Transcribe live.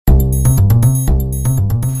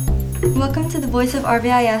Welcome to the Voice of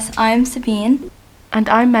RVIS. I'm Sabine. And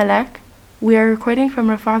I'm Malak. We are recording from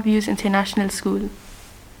Rafah Views International School.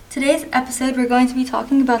 Today's episode, we're going to be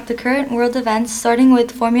talking about the current world events, starting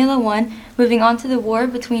with Formula 1, moving on to the war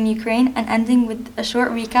between Ukraine, and ending with a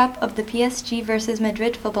short recap of the PSG versus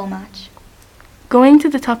Madrid football match. Going to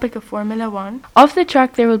the topic of Formula 1, off the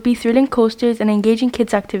track there will be thrilling coasters and engaging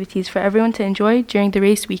kids' activities for everyone to enjoy during the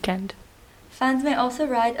race weekend. Fans may also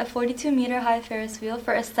ride a 42-meter high Ferris wheel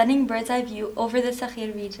for a stunning bird's-eye view over the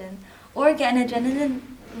Sakhir region, or get an adrenaline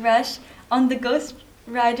rush on the Ghost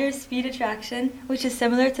Rider speed attraction, which is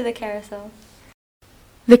similar to the carousel.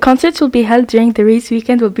 The concerts will be held during the race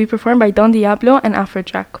weekend will be performed by Don Diablo and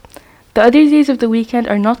Afrojack. The other days of the weekend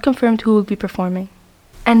are not confirmed who will be performing.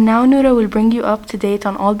 And now Noura will bring you up to date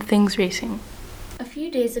on all the things racing. A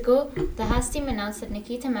few days ago, the Haas team announced that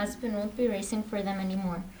Nikita Mazepin won't be racing for them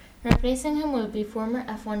anymore. Replacing him will be former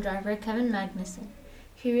F1 driver Kevin Magnussen.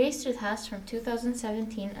 He raced with Haas from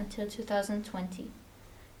 2017 until 2020.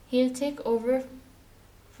 He'll take over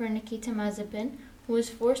for Nikita Mazepin, who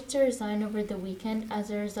was forced to resign over the weekend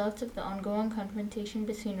as a result of the ongoing confrontation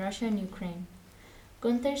between Russia and Ukraine.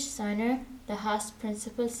 Gunther Steiner, the Haas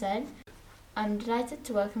principal, said, "I'm delighted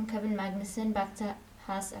to welcome Kevin Magnussen back to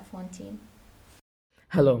Haas F1 team."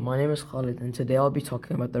 Hello, my name is Khalid, and today I'll be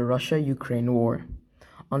talking about the Russia-Ukraine war.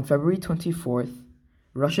 On February 24th,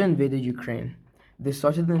 Russia invaded Ukraine. They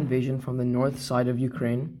started the invasion from the north side of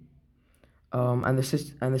Ukraine, and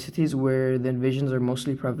the cities where the invasions are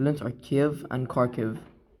mostly prevalent are Kiev and Kharkiv.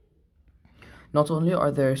 Not only are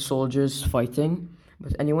there soldiers fighting,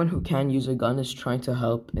 but anyone who can use a gun is trying to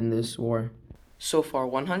help in this war. So far,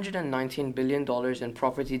 $119 billion in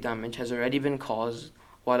property damage has already been caused,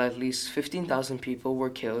 while at least 15,000 people were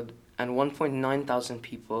killed and 1.9 thousand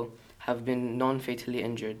people have been non-fatally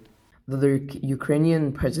injured. The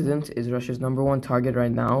Ukrainian president is Russia's number one target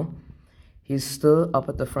right now. He's still up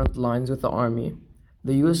at the front lines with the army.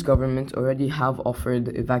 The US government already have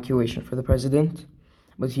offered evacuation for the president,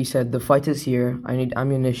 but he said, "The fight is here. I need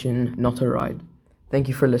ammunition, not a ride." Thank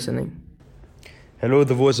you for listening. Hello,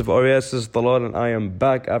 the voice of RAS is Talal, and I am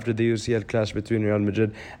back after the UCL clash between Real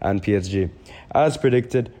Madrid and PSG. As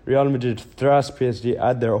predicted, Real Madrid thrashed PSG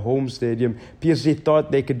at their home stadium. PSG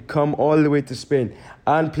thought they could come all the way to Spain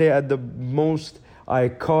and play at the most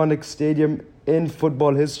iconic stadium in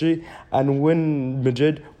football history and win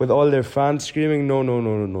Madrid with all their fans screaming, no,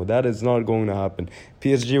 that is not going to happen.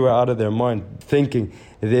 PSG were out of their mind thinking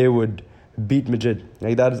they would beat Madrid.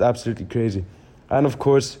 That is absolutely crazy. And of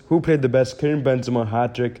course, who played the best? Karim Benzema,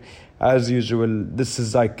 hat-trick. As usual, this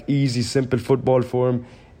is like easy, simple football for him.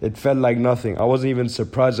 It felt like nothing. I wasn't even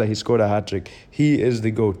surprised that he scored a hat-trick. He is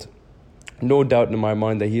the GOAT. No doubt in my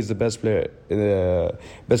mind that he's the best player in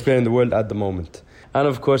the world at the moment. And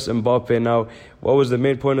of course, Mbappe now. What was the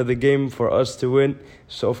main point of the game? For us to win.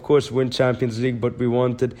 So of course, win Champions League, but we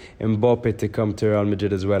wanted Mbappe to come to Real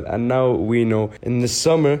Madrid as well. And now we know in the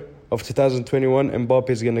summer of 2021, Mbappe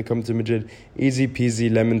is going to come to Madrid. Easy peasy,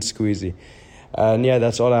 lemon squeezy. And yeah,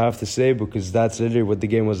 that's all I have to say, because that's literally what the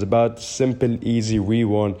game was about. Simple, easy, we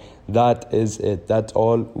won. That is it. That's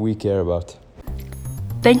all we care about.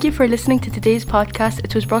 Thank you for listening to today's podcast.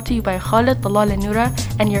 It was brought to you by Khalid, Talal and Noura,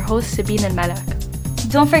 and your hosts Sabine and Malak.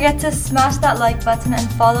 Don't forget to smash that like button and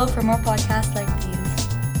follow for more podcasts like this.